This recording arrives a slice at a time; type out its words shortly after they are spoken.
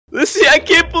Listen, I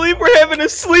can't believe we're having a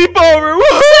sleepover. Woo!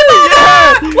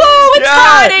 Yeah. Whoa, it's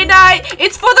Friday night.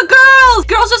 It's for the girls.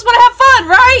 Girls just want to have fun,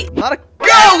 right? Not a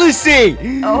girl, Lucy.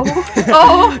 Oh.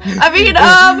 I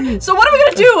mean, so what are we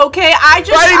gonna do? Okay,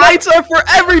 Friday nights are for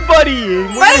everybody.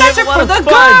 Friday nights are for the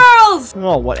girls.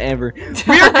 Oh, whatever.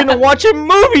 We are gonna watch a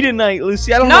movie tonight,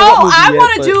 Lucy. I don't know what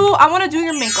movie I wanna do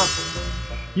your makeup.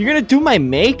 You're gonna do my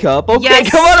makeup? Okay, yes.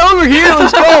 Come on over here.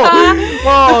 Let's go.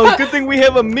 Oh, good thing we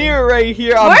have a mirror right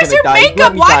here. Where's your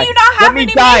makeup? Why do you not have any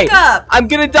makeup? I'm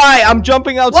gonna die. I'm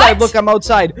jumping outside. What? Look, I'm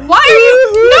outside. Why are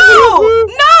you?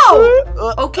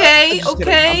 No! Okay.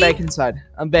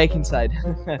 I'm back inside.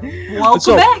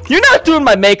 Welcome back. You're not doing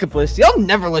my makeup, Listy. I'll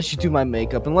never let you do my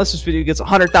makeup unless this video gets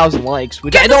 100,000 likes,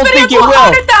 which I don't think it will.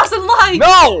 100,000 likes.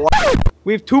 No!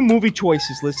 We have 2 movie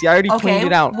choices, Listy. I already planned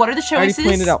it out. What are the choices? I already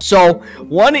planned it out. So,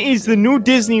 one is the new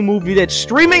Disney movie that's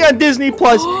streaming on Disney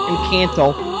Plus,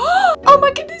 ENCANTO. Oh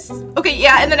my goodness. Okay,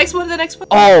 yeah, and the next one,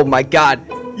 Oh my god.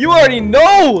 You already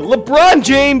know LeBron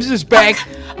James is back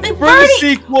for the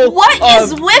sequel. What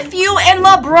is with you and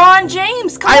LeBron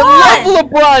James? Come on. I love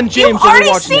LeBron James. You've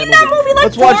already seen that movie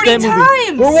like 40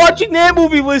 times. We're watching that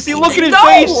movie, Lizzie. Look at his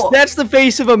face. That's the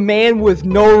face of a man with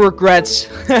no regrets.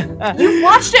 You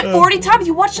watched it 40 times.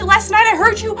 You watched it last night. I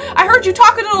heard you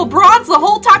talking to LeBrons the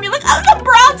whole time. You're like, oh,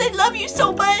 LeBrons, I love you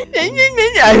so much.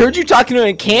 I heard you talking to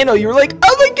ENCANTO. You were like,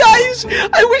 oh my guys,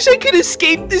 I wish I could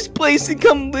escape this place and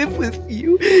come live with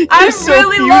you. I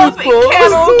really love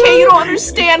ENCANTO. Okay, you don't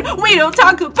understand. We don't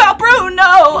talk about Bruno.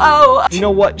 Oh. You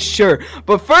know what? Sure.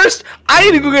 But first, I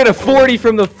need to go get a 40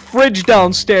 from the fridge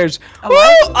downstairs.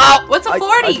 What? What's a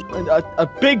 40? A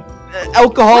big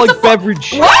alcoholic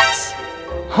beverage. What?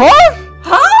 Huh?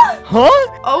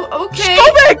 Oh, okay.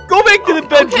 Just go back to the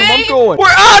bedroom. I'm going. We're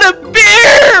out of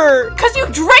beer! Because you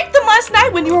drank them last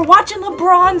night when you were watching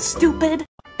LeBron, stupid.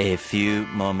 A few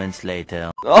moments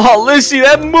later. Oh, Lissy,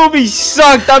 that movie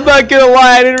sucked. I'm not gonna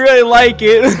lie, I didn't really like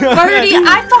it. Birdie,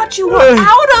 I thought you were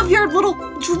out of your little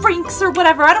drinks or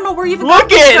whatever. I don't know where you even got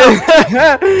this from.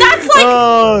 That's like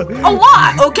a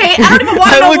lot, okay? I don't even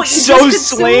want to know what you just consumed. I look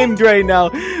so slammed right now.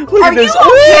 Look at this. You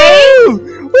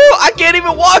okay? Woo, I can't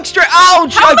even walk straight.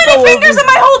 Ouch! How many fingers am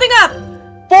I holding up?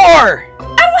 4. I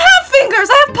don't have fingers.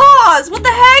 I have paws. What the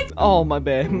heck? Oh, my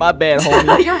bad,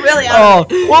 homie. You're really out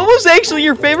of it. What was actually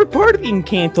your favorite part of the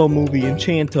ENCANTO movie,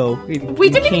 ENCANTO? We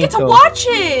didn't even get to watch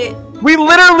it. We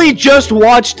literally just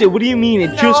watched it. What do you mean?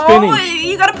 It just finished.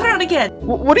 You gotta put it on again.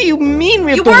 What do you mean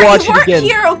we have to watch it again?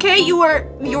 You weren't here, okay? You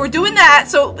were doing that,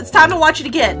 so it's time to watch it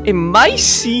again. Am I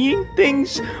seeing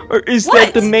things, or is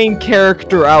that the main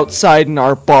character outside in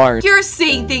our barn? You're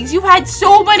seeing things. You've had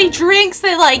so many drinks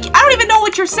that, like, I don't even know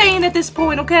what you're saying at this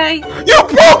point, okay? You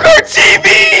broke our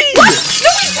TV! What? No,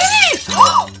 we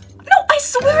didn't! No, I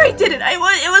swear I didn't. It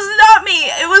was not me.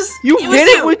 It was you. You hit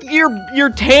it with your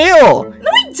tail. No,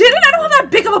 I didn't. I don't have that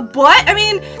big of a butt. I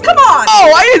mean, come on.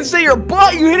 Oh, I didn't say your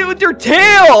butt. You hit it with your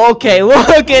tail. Okay,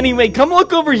 look. Anyway, come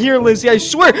look over here, Lizzie. I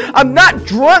swear, I'm not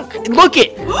drunk. Look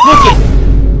it. Look it.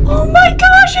 Oh my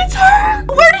gosh, it's her!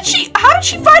 How did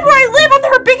she find where I live? I'm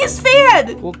her biggest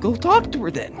fan! Well, go talk to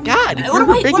her then. God, if you're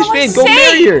her biggest fan, go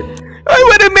marry her. I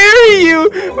want to marry you!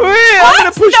 I'm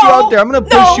gonna push you out there. I'm gonna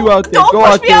push you out there. Don't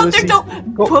push me out there.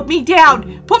 Don't put me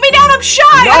down. Put me down. I'm shy.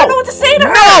 I don't know what to say to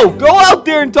her. No, go out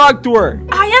there and talk to her.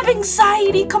 I have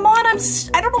anxiety. Come on, I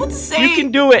don't know what to say. You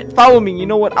can do it. Follow me. You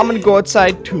know what? I'm gonna go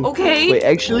outside too. Okay. Wait,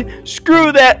 actually,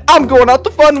 screw that. I'm going out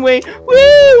the fun way.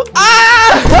 Woo!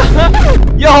 Ah!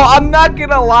 Yo, I'm not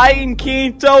gonna lie,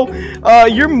 ENCANTO.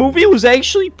 Your movie was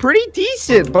actually pretty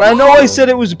decent, but I know I said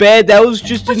it was bad. That was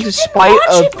just in despite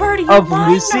of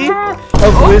Lissy.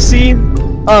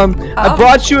 I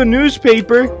brought you a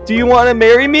newspaper. Do you want to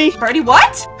marry me? Birdie,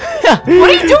 what? What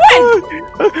are you doing?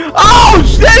 Oh,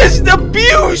 that is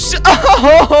abuse!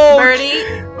 Oh, Birdie,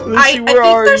 I think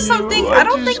there's something. I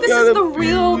don't think this is the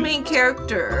real main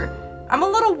character. I'm a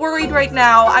little worried right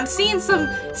now. I'm seeing some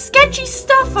sketchy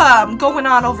stuff going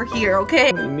on over here,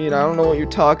 okay? What do you mean? I don't know what you're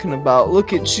talking about.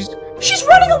 Look at She's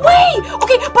running away!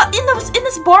 Okay, but in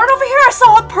this barn over here, I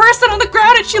saw a person on the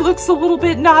ground and she looks a little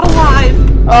bit not alive.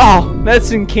 Oh, that's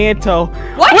ENCANTO.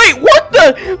 What? Wait, what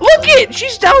the? Look it!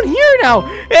 She's down here now.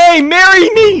 Hey,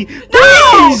 marry me!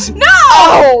 Please!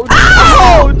 No! Ouch!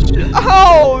 Ouch!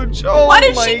 Ouch! Oh, why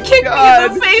did she kick me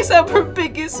in the face? I'm her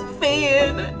biggest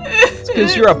fan. It's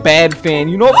because you're a bad fan.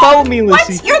 You don't follow me,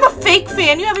 Lissy. What? You're the fake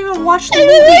fan. You haven't even watched the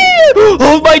movie.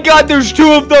 Oh my god, there's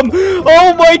 2 of them.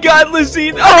 Oh my god,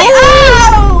 Lissy.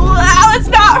 Oh, it's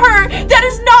not her. That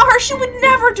is not her. She would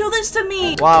never do this to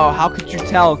me. Wow, how could you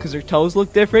tell? Because her toes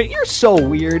look different? You're so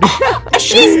weird.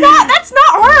 She's not. That's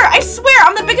not her. I swear.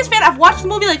 I'm the biggest fan. I've watched the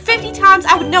movie like 50 times.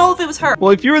 I would know if it was her.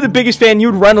 Well, if you were the biggest fan,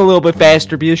 you'd run a little bit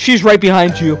faster because she's right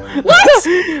behind you. What?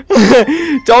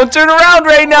 Don't turn around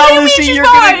right now, Lizzie. You're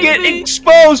going to get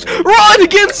exposed. Run!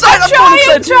 Get inside.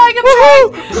 I'm trying. Oh,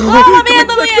 let me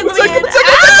in.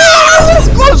 Let's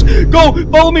close. Go.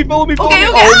 Follow me. Okay.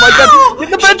 Oh, my God. In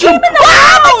the bedroom.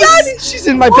 Oh, my God. She's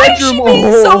in my why bedroom. Why is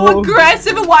she being so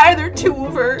aggressive, and why are there two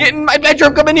of her? Get in my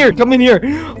bedroom. Come in here.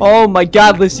 Oh, my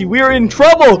God, Lizzie. We are in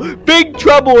trouble. Big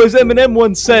trouble, as Eminem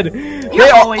once said.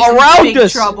 You're always around in big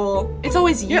us. trouble. It's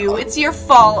always you. It's your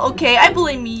fault, okay? I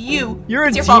blame you. You're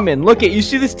a demon. Look you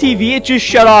see this TV? It just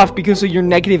shut off because of your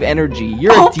negative energy.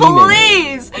 You're a demon.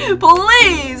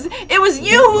 Please! It was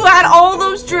you who had all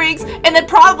those drinks and then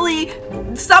probably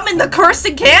summoned the cursed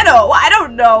ENCANTO. I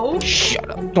don't know. Shut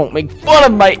up. Don't make fun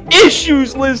of my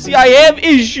issues, Lizzie. I have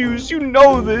issues. You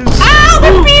know this. Ow!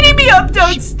 They're beating me up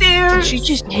downstairs. Did she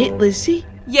just hit Lizzie?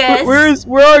 Yes.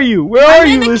 Where are you? Where are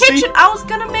you, Lizzie? I'm in the kitchen. I was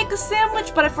gonna make a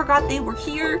sandwich, but I forgot they were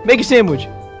here. Make a sandwich.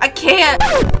 I can't.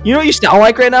 You know what you sound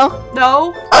like right now?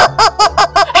 No. Hey!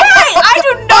 I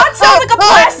do not sound like a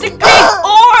plastic pig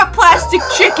or a plastic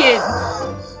chicken.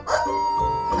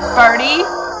 Birdie?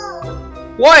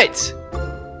 What?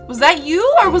 Was that you,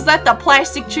 or was that the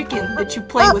plastic chicken that you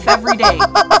play with every day?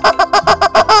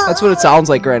 That's what it sounds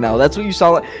like right now. That's what you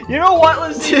sound like. You know what,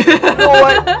 Lizzie? You know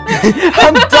what?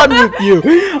 I'm done with you.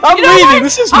 I'm leaving.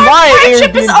 This is my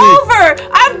friendship Airbnb. Is over.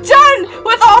 I'm done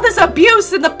with all this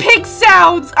abuse and the pig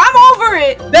sounds. I'm over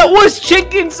it. That was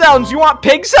chicken sounds. You want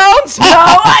pig sounds? No,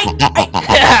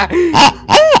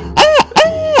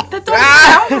 That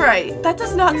doesn't sound right. That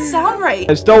does not sound right.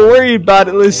 Just don't worry about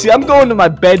it, Lizzie. I'm going to my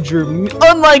bedroom.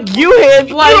 Unlike you, Hank.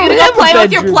 What, are you gonna go play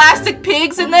with your plastic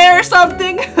pigs in there or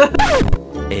something?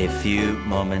 A few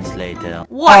moments later.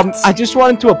 What? I just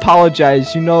wanted to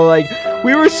apologize. You know, like,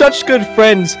 we were such good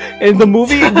friends, and the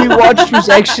movie we watched was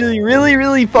actually really,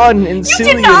 really fun and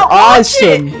silly and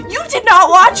awesome. You did not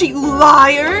watch it, you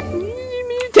liar.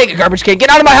 Take a garbage can. Get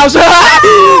out of my house.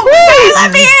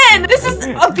 Let me in. This is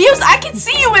abuse. I can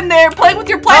see you in there playing with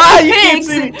your plastic pigs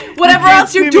and whatever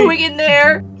else you're doing in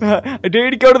there. I dare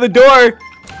you to go to the door.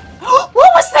 What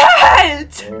was that?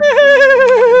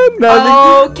 Nothing.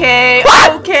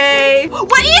 Okay.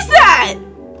 What is that?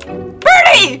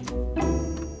 Birdie!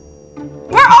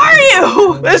 Where are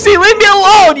you? Lizzie, leave me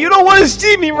alone. You don't want to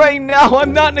see me right now.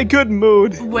 I'm not in a good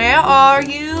mood. Where are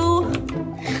you?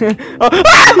 Hey!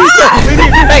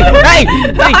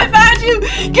 I found you.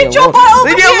 Get your butt over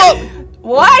here.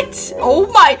 What? Oh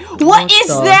my! What is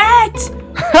that?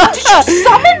 Did you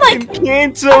summon like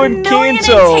ENCANTO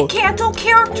ENCANTO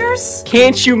characters?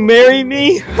 Can't you marry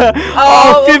me?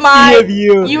 Oh 50 my! of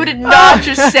you. You did not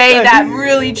just say that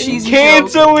really cheesy joke.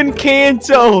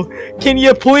 ENCANTO. Can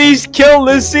you please kill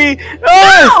Lizzie?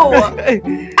 No!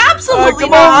 Absolutely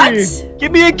not.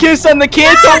 Give me a kiss on the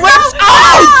ENCANTO lips.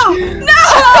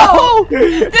 No!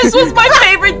 This was my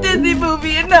favorite Disney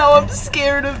movie, and now I'm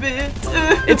scared of it.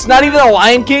 It's not even a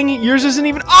Lion King. Yours isn't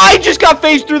even. I just got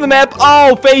phased through the map.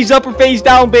 Oh, phase up or phase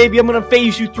down, baby. I'm gonna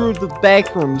phase you through the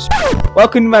back rooms.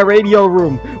 Welcome to my radio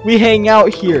room. We hang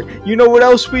out here. You know what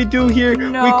else we do here?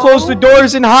 No. We close the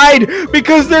doors and hide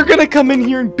because they're gonna come in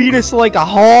here and beat us like a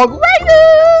hog.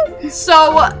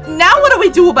 So, now what do we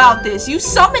do about this? You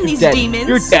summon these demons.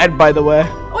 You're dead, by the way.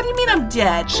 What do you mean I'm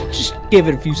dead? Just give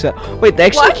it a few seconds. Wait, they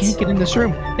actually can't get in this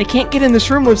room. They can't get in this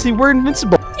room. Let's see, we're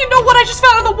invincible. You know what I just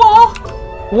found on the wall?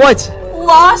 What?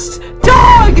 Lost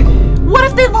dog! What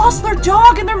if they lost their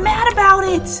dog and they're mad about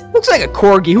it? Looks like a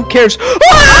corgi. Who cares?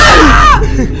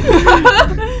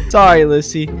 Sorry,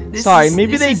 Lizzie. Sorry,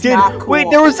 maybe they did. Cool. Wait,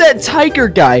 there was that tiger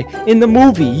guy in the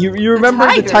movie. You remember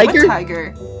the tiger? What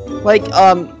tiger? Like,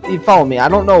 you follow me. I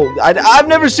don't know. I've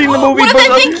never seen the movie. What if they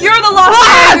think you're the lost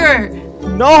tiger?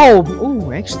 No.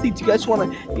 Oh, actually, do you guys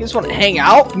wanna hang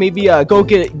out? Maybe go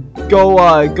get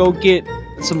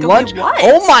some lunch. What?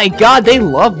 Oh my God, they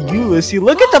love you, Lizzie.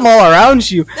 Look at them all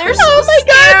around you. They're so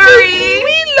scary.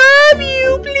 We love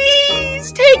you.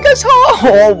 Please take us home.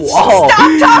 Oh, whoa.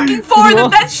 Stop talking for them.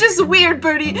 That's just weird,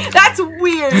 Birdie. That's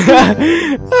weird.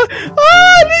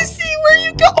 Oh, Lizzie, where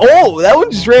you go? Oh, that one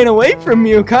just ran away from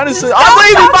you. Kind of. I'm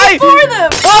leaving. Bye. For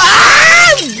them.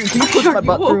 Can you push my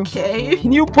butt through? Okay.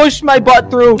 Can you push my butt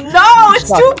through? No, it's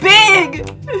too big.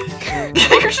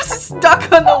 You're just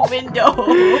stuck on the window.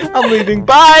 I'm leaving.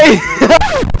 Bye.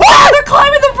 Oh, they're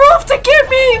climbing the roof to get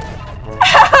me.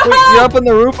 Wait, you're up on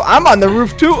the roof? I'm on the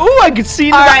roof too. Ooh, I can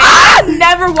see. Alright, I'm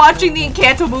never watching the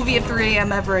Encanto movie at 3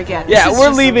 a.m. ever again. Yeah,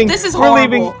 we're leaving. This is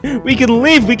horrible. We're leaving. We can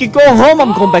leave. We can go home.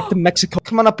 I'm going back to Mexico.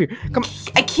 Come on up here. Come.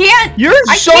 I can't. You're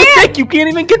so thick. You can't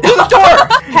even get through the door.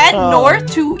 Head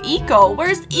north to Eco.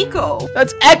 Where's Eco?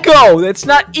 That's Echo. That's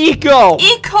not Eco.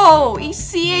 Eco.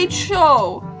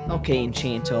 E-C-H-O. Okay,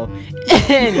 Enchanto.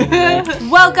 Anyway.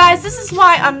 Well, guys, this is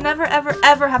why I'm never, ever,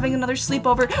 ever having another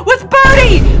sleepover with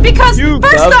Birdie! Because,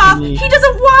 first off, he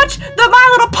doesn't watch the My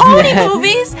Little Pony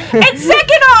movies, and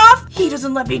second off, he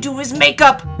doesn't let me do his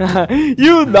makeup.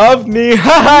 You love me. No,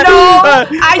 I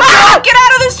don't. Get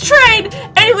out of this